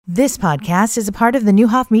This podcast is a part of the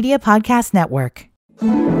Newhoff Media Podcast Network.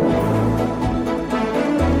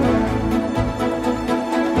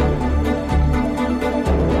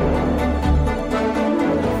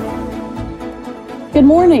 Good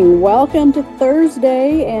morning. Welcome to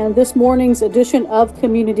Thursday and this morning's edition of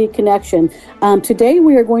Community Connection. Today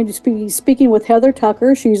we are going to be speaking with Heather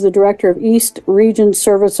Tucker. She's the Director of East Region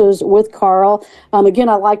Services with Carle. Again,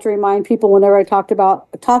 I like to remind people whenever I talk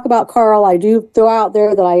about Carle, I do throw out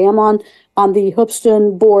there that I am on the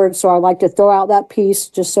Hoopeston board, so I like to throw out that piece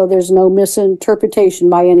just so there's no misinterpretation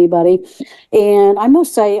by anybody. And I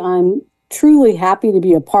must say I'm truly happy to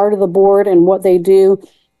be a part of the board and what they do.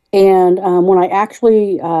 And when I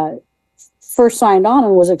actually first signed on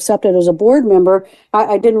and was accepted as a board member,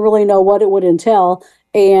 I didn't really know what it would entail.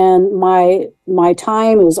 And my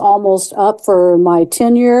time is almost up for my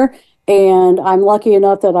tenure, and I'm lucky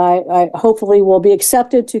enough that I hopefully will be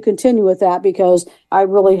accepted to continue with that because I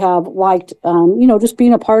really have liked, just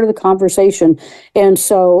being a part of the conversation. And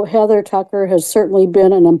so Heather Tucker has certainly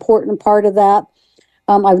been an important part of that.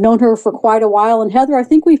 I've known her for quite a while. And Heather, I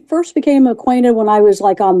think we first became acquainted when I was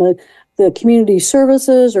like on the community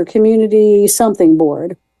services or community something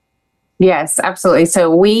board. Yes, absolutely.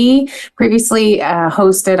 So we previously I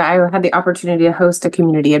had the opportunity to host a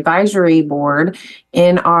community advisory board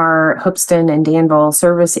in our Hoopeston and Danville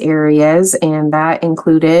service areas. And that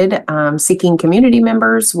included seeking community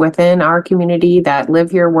members within our community that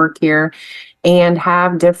live here, work here, and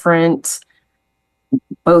have different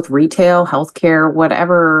both retail, healthcare,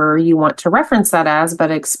 whatever you want to reference that as, but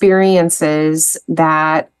experiences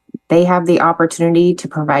that they have the opportunity to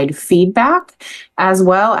provide feedback, as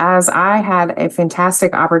well as I had a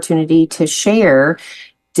fantastic opportunity to share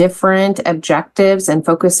different objectives and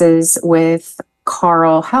focuses with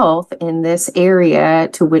Carle Health in this area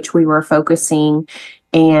to which we were focusing,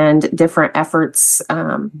 and different efforts,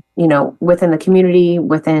 within the community,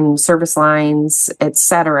 within service lines, et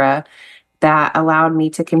cetera, that allowed me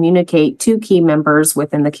to communicate to key members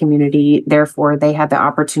within the community. Therefore, they had the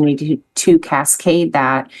opportunity to cascade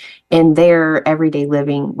that in their everyday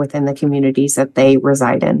living within the communities that they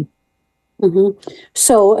reside in. Mm-hmm.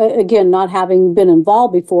 So again, not having been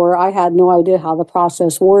involved before, I had no idea how the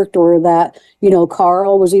process worked or that,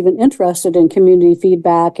 Carle was even interested in community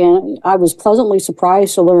feedback. And I was pleasantly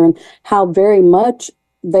surprised to learn how very much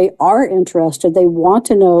they are interested. They want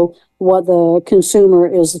to know what the consumer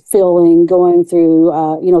is feeling, going through,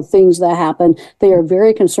 things that happen. They are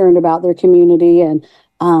very concerned about their community. And,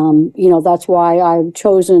 that's why I've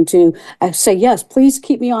chosen to say, yes, please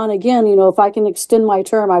keep me on again. If I can extend my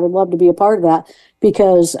term, I would love to be a part of that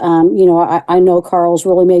because, I know Carle's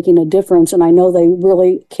really making a difference and I know they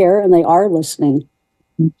really care and they are listening.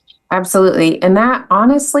 Absolutely. And that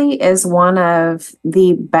honestly is one of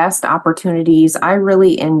the best opportunities. I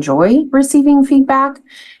really enjoy receiving feedback.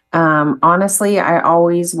 Honestly, I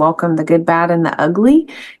always welcome the good, bad, and the ugly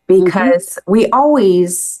because we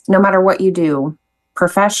always, no matter what you do,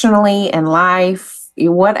 professionally, in life,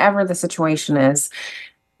 whatever the situation is,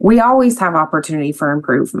 we always have opportunity for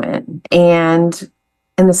improvement. And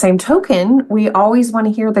in the same token, we always want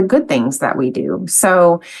to hear the good things that we do.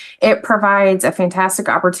 So it provides a fantastic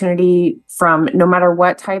opportunity from no matter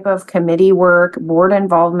what type of committee work, board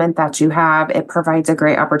involvement that you have, it provides a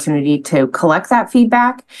great opportunity to collect that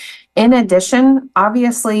feedback. In addition,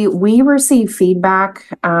 obviously, we receive feedback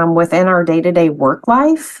within our day-to-day work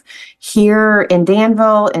life here in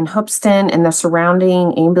Danville, in Hoopeston, and the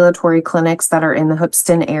surrounding ambulatory clinics that are in the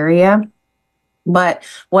Hoopeston area. But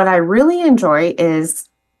what I really enjoy is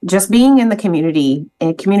just being in the community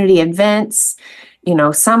events,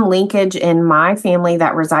 some linkage in my family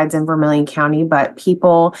that resides in Vermilion County, but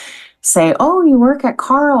people say, oh, you work at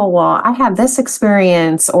Carle. Well, I had this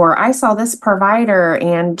experience, or I saw this provider,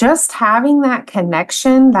 and just having that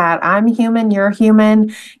connection that I'm human, you're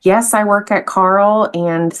human. Yes, I work at Carle,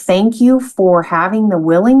 and thank you for having the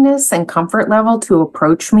willingness and comfort level to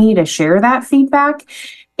approach me to share that feedback.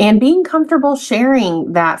 And being comfortable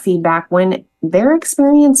sharing that feedback when their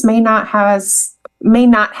experience may not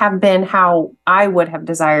have been how I would have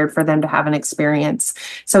desired for them to have an experience.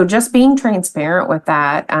 So just being transparent with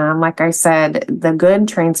that, like I said, the good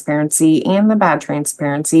transparency and the bad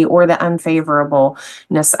transparency or the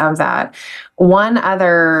unfavorableness of that, One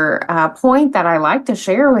other point that I like to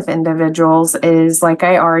share with individuals is, like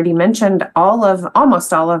I already mentioned,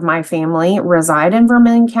 almost all of my family reside in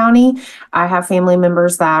Vermilion County. I have family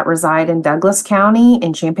members that reside in Douglas County,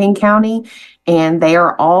 in Champaign County, and they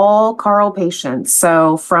are all Carle patients.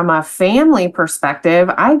 So from a family perspective,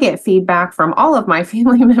 I get feedback from all of my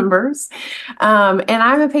family members. And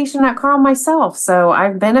I'm a patient at Carle myself. So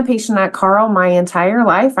I've been a patient at Carle my entire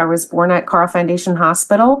life. I was born at Carle Foundation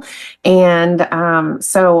Hospital. And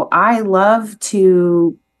so I love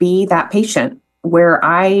to be that patient where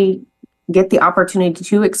I get the opportunity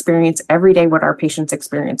to experience every day what our patients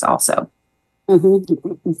experience also.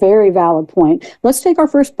 Very valid point. Let's take our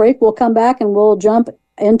first break. We'll come back and we'll jump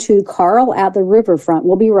into Carle at the Riverfront.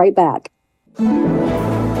 We'll be right back.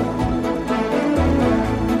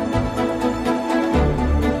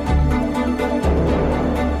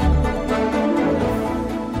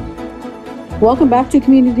 Welcome back to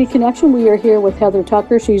Community Connection. We are here with Heather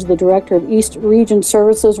Tucker. She's the Director of East Region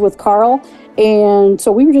Services with Carle. And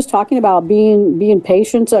so we were just talking about being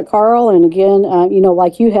patients at Carle. And again,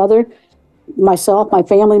 like you, Heather, myself, my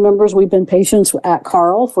family members, we've been patients at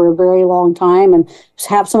Carle for a very long time and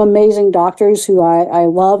have some amazing doctors who I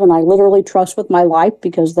love and I literally trust with my life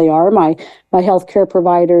because they are my healthcare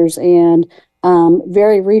providers, and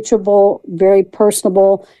very reachable, very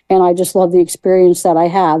personable, and I just love the experience that I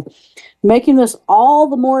have. Making this all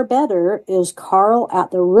the more better is Carle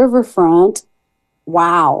at the Riverfront.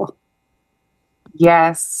 Wow.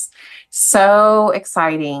 Yes. So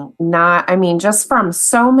exciting. Just from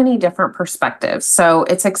so many different perspectives. So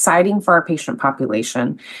it's exciting for our patient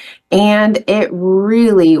population. And it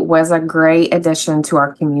really was a great addition to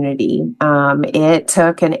our community. It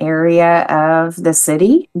took an area of the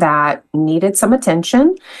city that needed some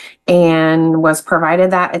attention and was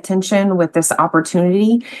provided that attention with this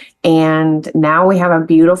opportunity. And now we have a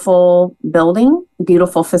beautiful building,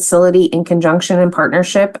 beautiful facility in conjunction and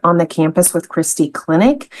partnership on the campus with Christie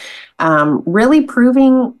Clinic, really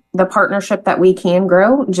proving the partnership that we can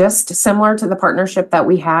grow, just similar to the partnership that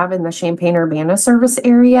we have in the Champaign-Urbana service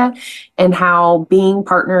area, and how being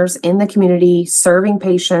partners in the community, serving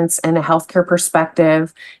patients in a healthcare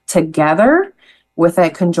perspective together with a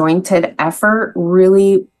conjointed effort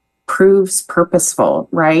really proves purposeful,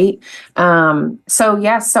 right?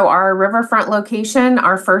 So our Riverfront location,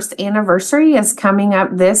 our first anniversary is coming up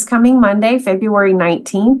this coming Monday, February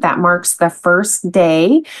 19th. That marks the first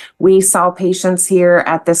day we saw patients here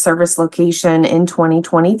at this service location in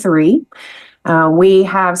 2023. We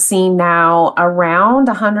have seen now around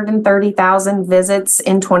 130,000 visits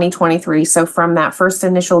in 2023. So from that first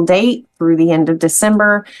initial date through the end of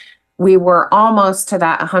December, we were almost to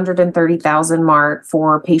that 130,000 mark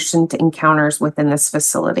for patient encounters within this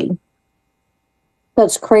facility.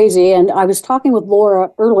 That's crazy. And I was talking with Laura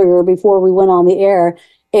earlier before we went on the air.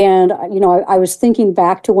 And, I was thinking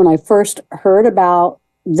back to when I first heard about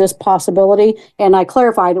this possibility. And I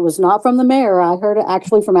clarified it was not from the mayor. I heard it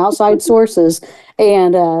actually from outside sources.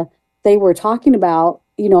 And they were talking about,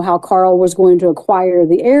 how Carle was going to acquire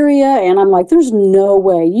the area. And I'm like, there's no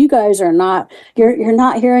way. You guys are not, you're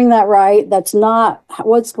not hearing that right. That's not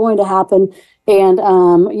what's going to happen. And,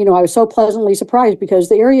 I was so pleasantly surprised because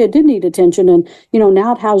the area did need attention. And,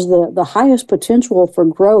 now it has the highest potential for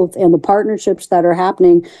growth and the partnerships that are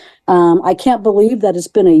happening. I can't believe that it's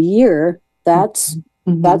been a year. That's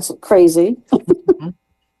crazy.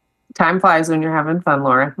 Time flies when you're having fun,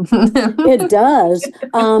 Laura. It does.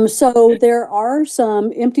 So there are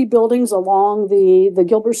some empty buildings along the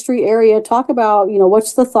Gilbert Street area. Talk about,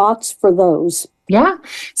 what's the thoughts for those? Yeah.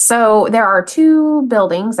 So there are two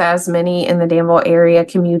buildings, as many in the Danville area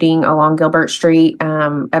commuting along Gilbert Street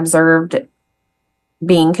observed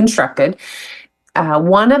being constructed.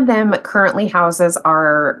 One of them currently houses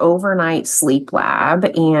our overnight sleep lab,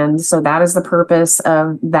 and so that is the purpose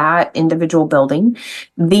of that individual building.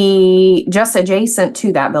 Just adjacent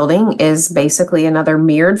to that building is basically another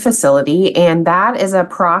mirrored facility, and that is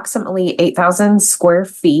approximately 8,000 square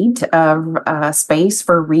feet of space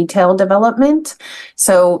for retail development.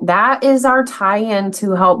 So that is our tie-in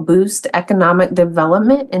to help boost economic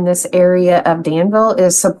development in this area of Danville,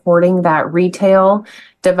 is supporting that retail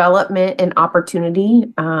development and opportunity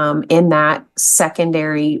in that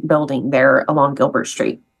secondary building there along Gilbert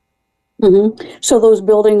Street. Mm-hmm. So those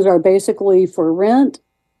buildings are basically for rent?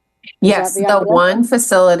 Yes, the one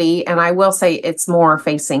facility, and I will say it's more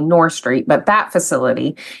facing North Street, but that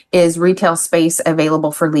facility is retail space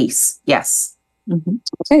available for lease. Yes. Mm-hmm.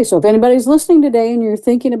 Okay, so if anybody's listening today and you're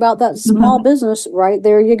thinking about that small business, right,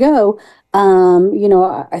 there you go.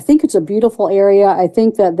 I think it's a beautiful area. I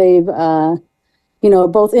think that they've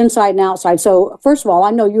both inside and outside. So first of all,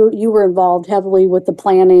 I know you were involved heavily with the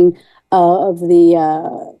planning of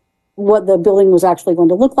the what the building was actually going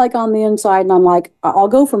to look like on the inside. And I'm like, I'll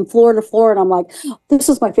go from floor to floor, and I'm like, this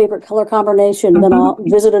is my favorite color combination. And then I'll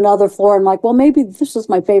visit another floor and like, well, maybe this is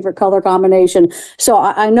my favorite color combination. So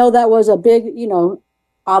I know that was a big,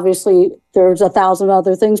 obviously there's 1,000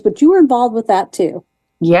 other things, but you were involved with that too.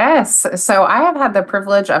 Yes. So I have had the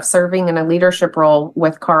privilege of serving in a leadership role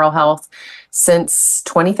with Carle Health since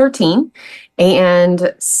 2013.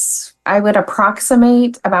 And I would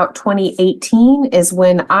approximate about 2018 is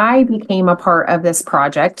when I became a part of this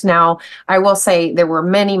project. Now, I will say there were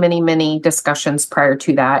many, many, many discussions prior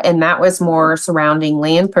to that. And that was more surrounding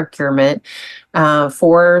land procurement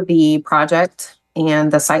for the project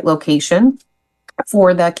and the site location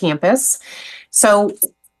for the campus. So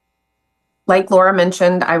like Laura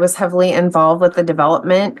mentioned, I was heavily involved with the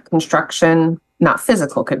development, construction, not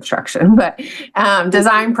physical construction, but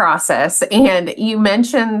design process. And you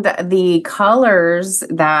mentioned the colors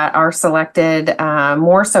that are selected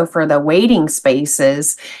more so for the waiting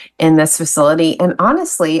spaces in this facility. And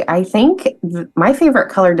honestly, I think my favorite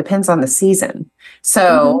color depends on the season.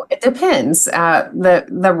 So it depends.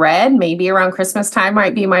 The red, maybe around Christmas time,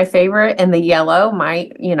 might be my favorite, and the yellow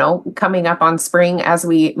might, coming up on spring as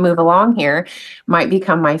we move along here, might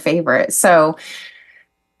become my favorite. So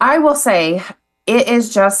I will say it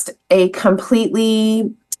is just a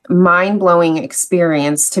completely mind-blowing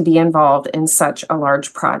experience to be involved in such a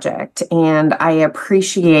large project. And I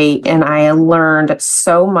appreciate and I learned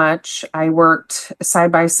so much. I worked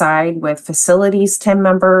side by side with facilities team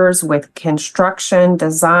members, with construction,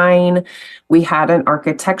 design. We had an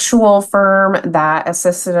architectural firm that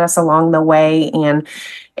assisted us along the way. And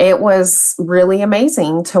it was really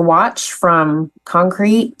amazing to watch from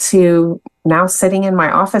concrete to now sitting in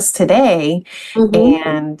my office today,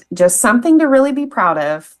 and just something to really be proud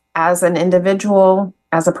of as an individual,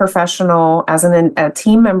 as a professional, as a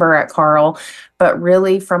team member at Carle, but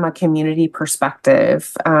really from a community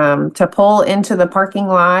perspective, to pull into the parking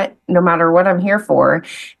lot, no matter what I'm here for,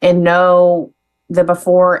 and know the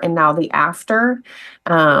before and now the after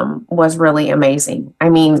was really amazing. I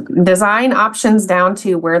mean, design options down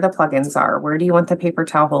to where the plugins are. Where do you want the paper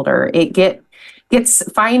towel holder? It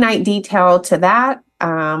gets finite detail to that,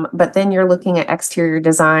 but then you're looking at exterior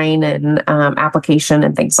design and application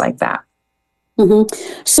and things like that.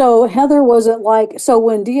 So Heather, was it like, so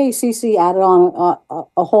when DACC added on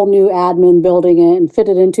a whole new admin building and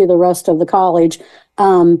fitted into the rest of the college,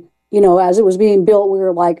 as it was being built, we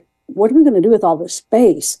were like, what are we going to do with all this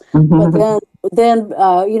space? But then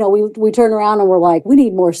we turn around and we're like, we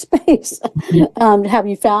need more space. Have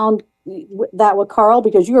you found that with Carle?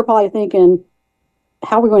 Because you were probably thinking,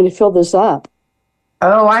 how are we going to fill this up?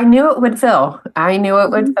 Oh, I knew it would fill.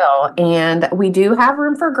 And we do have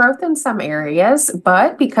room for growth in some areas,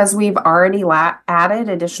 but because we've already added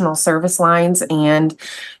additional service lines and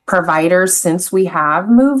providers since we have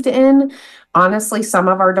moved in, honestly, some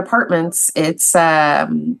of our departments, it's,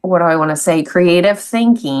 creative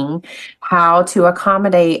thinking, how to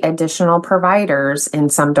accommodate additional providers in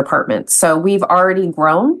some departments. So we've already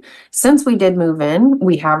grown since we did move in.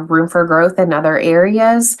 We have room for growth in other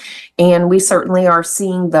areas, and we certainly are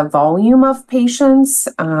seeing the volume of patients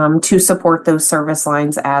to support those service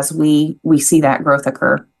lines as we see that growth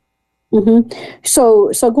occur.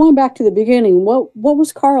 So going back to the beginning, what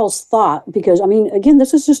was Carle's thought? Because, I mean, again,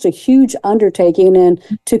 this is just a huge undertaking, and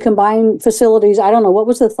to combine facilities, I don't know, what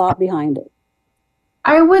was the thought behind it?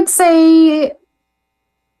 I would say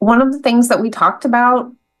one of the things that we talked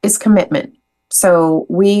about is commitment. So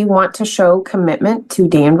we want to show commitment to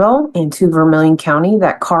Danville and to Vermilion County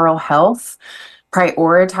that Carle Health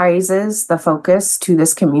prioritizes the focus to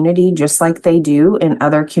this community, just like they do in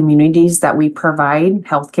other communities that we provide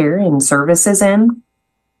healthcare and services in.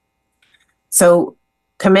 So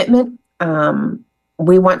commitment,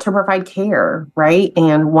 we want to provide care, right?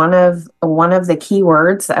 And one of the key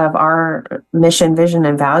words of our mission, vision,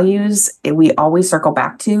 and values, we always circle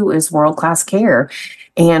back to is world-class care.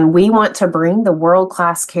 And we want to bring the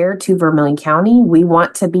world-class care to Vermilion County. We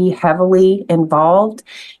want to be heavily involved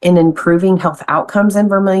in improving health outcomes in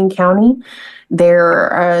Vermilion County.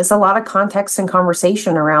 There is a lot of context and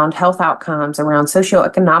conversation around health outcomes, around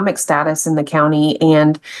socioeconomic status in the county.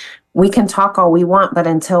 And we can talk all we want, but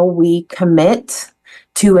until we commit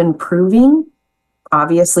to improving,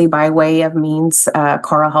 obviously by way of means,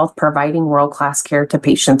 Carle Health providing world-class care to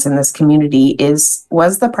patients in this community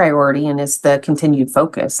was the priority and is the continued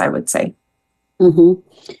focus, I would say. Mm-hmm.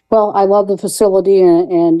 Well, I love the facility,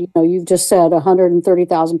 and you've just said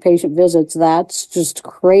 130,000 patient visits. That's just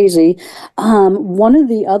crazy. One of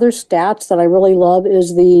the other stats that I really love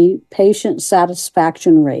is the patient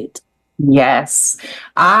satisfaction rate. Yes,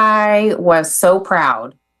 I was so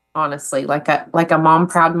proud, honestly, like a mom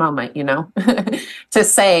proud moment, to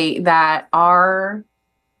say that our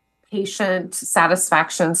patient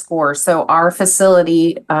satisfaction score, so our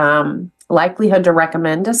facility likelihood to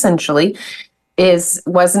recommend essentially was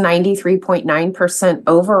 93.9%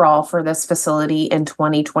 overall for this facility in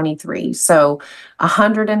 2023. So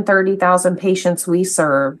 130,000 patients we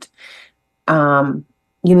served,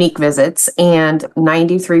 unique visits, and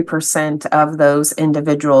 93% of those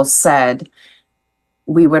individuals said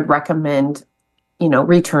we would recommend,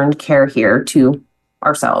 returned care here to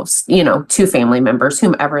ourselves, to family members,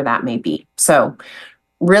 whomever that may be. So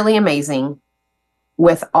really amazing.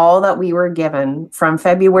 With all that we were given from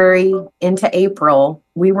February into April,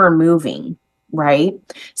 we were moving, right?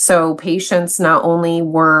 So patients not only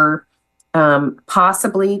were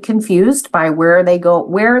possibly confused by where they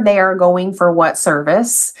are going for what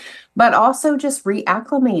service, but also just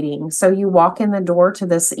reacclimating. So you walk in the door to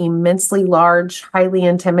this immensely large, highly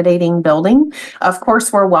intimidating building. Of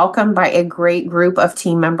course, we're welcomed by a great group of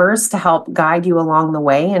team members to help guide you along the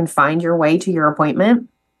way and find your way to your appointment.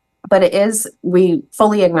 But we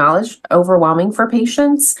fully acknowledge, overwhelming for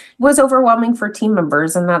patients. It was overwhelming for team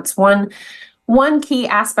members. And that's one key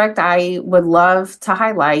aspect I would love to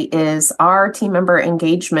highlight is our team member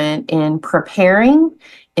engagement in preparing,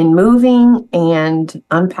 in moving, and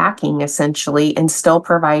unpacking, essentially, and still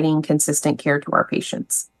providing consistent care to our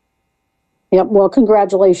patients. Yep. Well,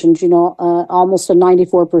 congratulations. Almost a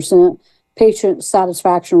 94% patient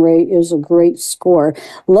satisfaction rate is a great score.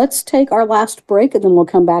 Let's take our last break, and then we'll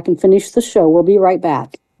come back and finish the show. We'll be right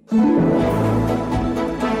back.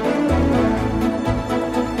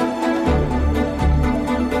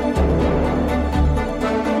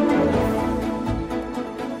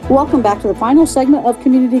 Welcome back to the final segment of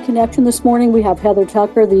Community Connection. This morning we have Heather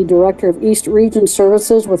Tucker, the Director of East Region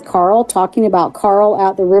Services, with Carl, talking about Carl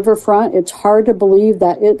at the Riverfront. It's hard to believe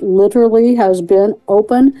that it literally has been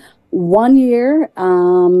open 1 year.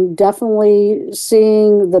 Definitely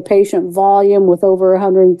seeing the patient volume with over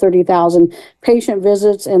 130,000 patient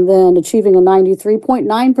visits, and then achieving a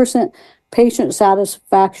 93.9% patient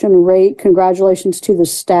satisfaction rate. Congratulations to the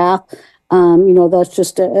staff. That's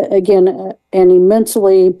just, again, an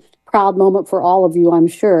immensely proud moment for all of you, I'm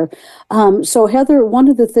sure. So Heather, one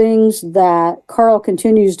of the things that Carl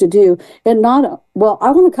continues to do, I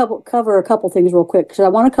want to cover a couple things real quick, because I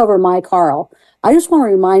want to cover My Carl. I just want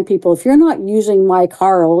to remind people, if you're not using My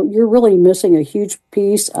Carl, you're really missing a huge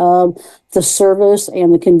piece of the service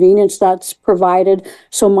and the convenience that's provided.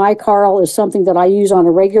 So My Carl is something that I use on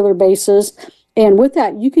a regular basis. And with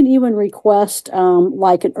that, you can even request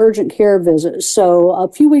like an urgent care visit. So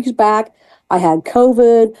a few weeks back, I had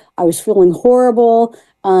COVID. I was feeling horrible.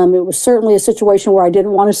 It was certainly a situation where I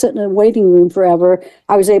didn't want to sit in a waiting room forever.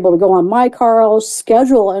 I was able to go on My Carl,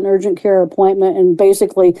 schedule an urgent care appointment, and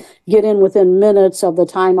basically get in within minutes of the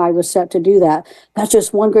time I was set to do that. That's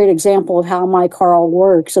just one great example of how My Carl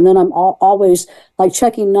works. And then I'm always like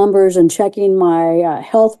checking numbers and checking my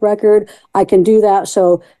health record. I can do that.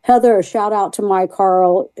 So Heather, a shout out to My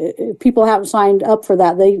Carl. If people haven't signed up for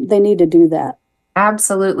that, they need to do that.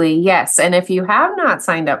 Absolutely. Yes. And if you have not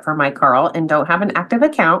signed up for My Carl and don't have an active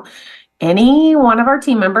account, any one of our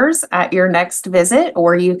team members at your next visit,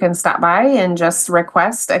 or you can stop by and just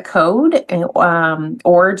request a code,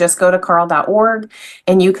 or just go to carl.org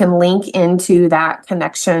and you can link into that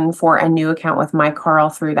connection for a new account with My Carl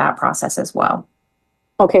through that process as well.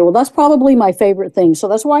 Okay, well, that's probably my favorite thing. So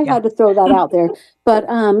that's why I had to throw that out there. But,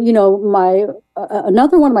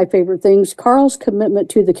 another one of my favorite things, Carl's commitment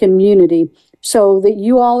to the community, so that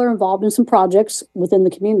you all are involved in some projects within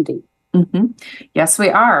the community. Mm-hmm. Yes, we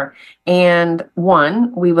are. And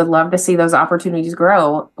we would love to see those opportunities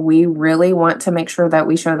grow. We really want to make sure that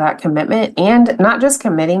we show that commitment, and not just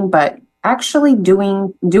committing, but actually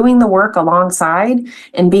doing the work alongside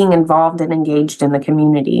and being involved and engaged in the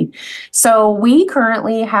community. So we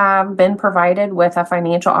currently have been provided with a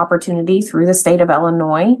financial opportunity through the state of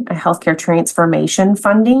Illinois, a healthcare transformation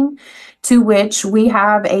funding, to which we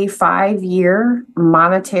have a 5-year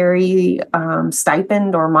monetary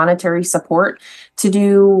stipend or monetary support to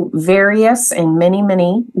do various and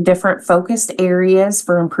many different focused areas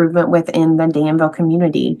for improvement within the Danville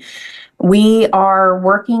community. We are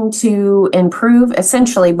working to improve,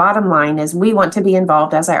 essentially, bottom line is we want to be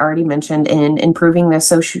involved, as I already mentioned, in improving the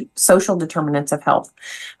social determinants of health.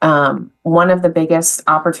 One of the biggest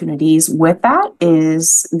opportunities with that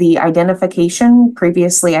is the identification,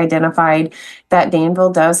 previously identified, that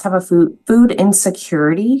Danville does have a food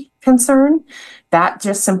insecurity concern. That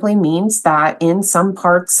just simply means that in some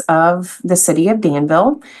parts of the city of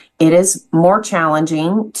Danville, it is more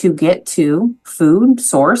challenging to get to food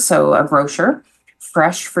source, so a grocer.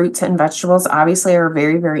 Fresh fruits and vegetables obviously are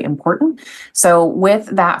very, very important. So with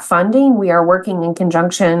that funding, we are working in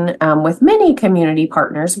conjunction with many community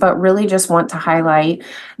partners, but really just want to highlight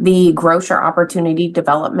the grocer opportunity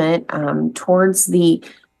development towards the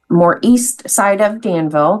more east side of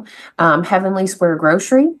Danville, Heavenly Square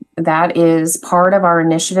Grocery. That is part of our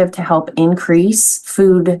initiative to help increase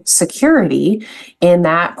food security in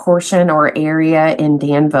that portion or area in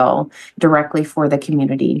Danville directly for the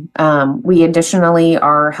community. We additionally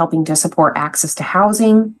are helping to support access to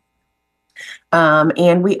housing.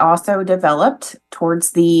 And we also developed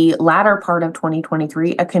towards the latter part of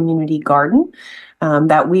 2023 a community garden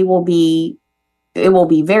that it will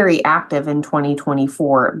be very active in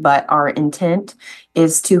 2024, but our intent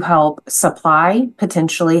is to help supply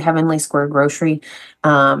potentially Heavenly Square Grocery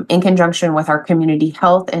in conjunction with our community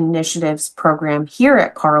health initiatives program here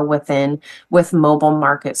at Carl Within with mobile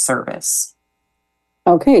market service.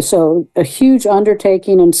 Okay, so a huge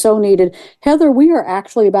undertaking and so needed. Heather, we are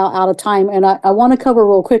actually about out of time, and I want to cover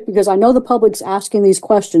real quick because I know the public's asking these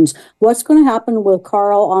questions. What's going to happen with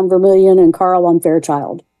Carl on Vermilion and Carl on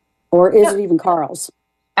Fairchild? Or is it even Carl's?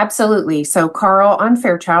 Absolutely. So Carl on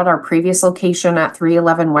Fairchild, our previous location at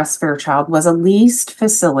 311 West Fairchild, was a leased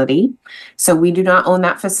facility. So we do not own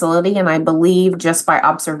that facility. And I believe just by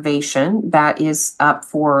observation, that is up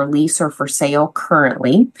for lease or for sale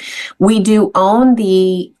currently. We do own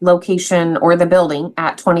the location or the building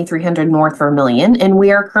at 2300 North Vermilion, and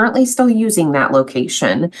we are currently still using that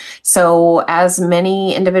location. So as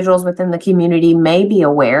many individuals within the community may be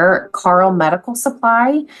aware, Carl Medical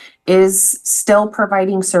Supply is still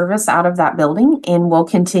providing service out of that building and will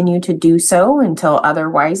continue to do so until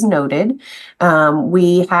otherwise noted.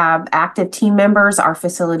 We have active team members, our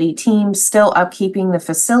facility team, still upkeeping the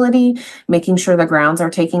facility, making sure the grounds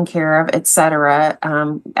are taken care of, etc.,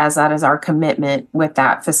 as that is our commitment with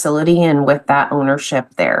that facility and with that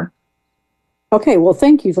ownership there. Okay, well,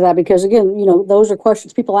 thank you for that, because again, those are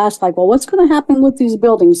questions people ask, like, well, what's going to happen with these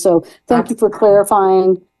buildings? So thank you for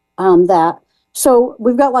clarifying that. So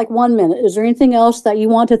we've got like 1 minute. Is there anything else that you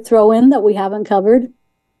want to throw in that we haven't covered?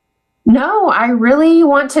 No, I really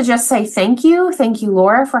want to just say thank you. Thank you,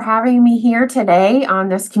 Laura, for having me here today on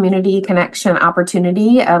this community connection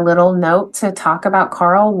opportunity. A little note to talk about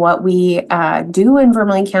Carl, what we do in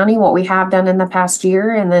Vermilion County, what we have done in the past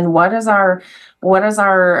year, and then what is our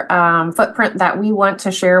footprint that we want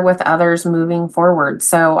to share with others moving forward.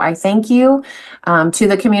 So I thank you to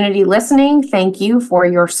the community listening. Thank you for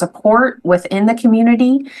your support within the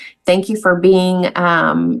community. Thank you for being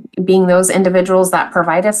those individuals that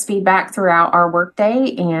provide us feedback throughout our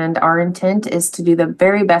workday. And our intent is to do the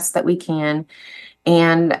very best that we can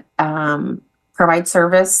and provide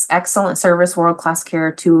service, excellent service, world-class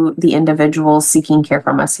care to the individuals seeking care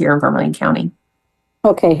from us here in Vermilion County.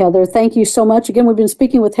 Okay, Heather, thank you so much. Again, we've been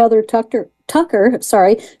speaking with Heather Tucker.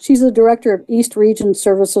 She's the Director of East Region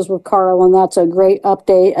Services with Carl, and that's a great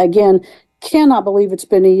update. Again, cannot believe it's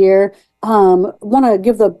been a year. Want to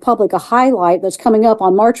give the public a highlight that's coming up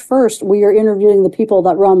on March 1st. We are interviewing the people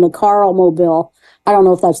that run the Carl Mobile. I don't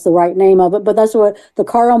know if that's the right name of it, but that's what the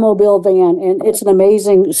Carl Mobile van, and it's an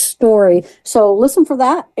amazing story. So listen for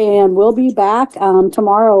that, and we'll be back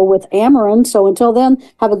tomorrow with Amarin. So until then,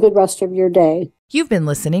 have a good rest of your day. You've been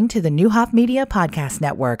listening to the Neuhoff Media Podcast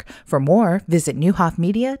Network. For more, visit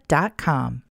neuhoffmedia.com.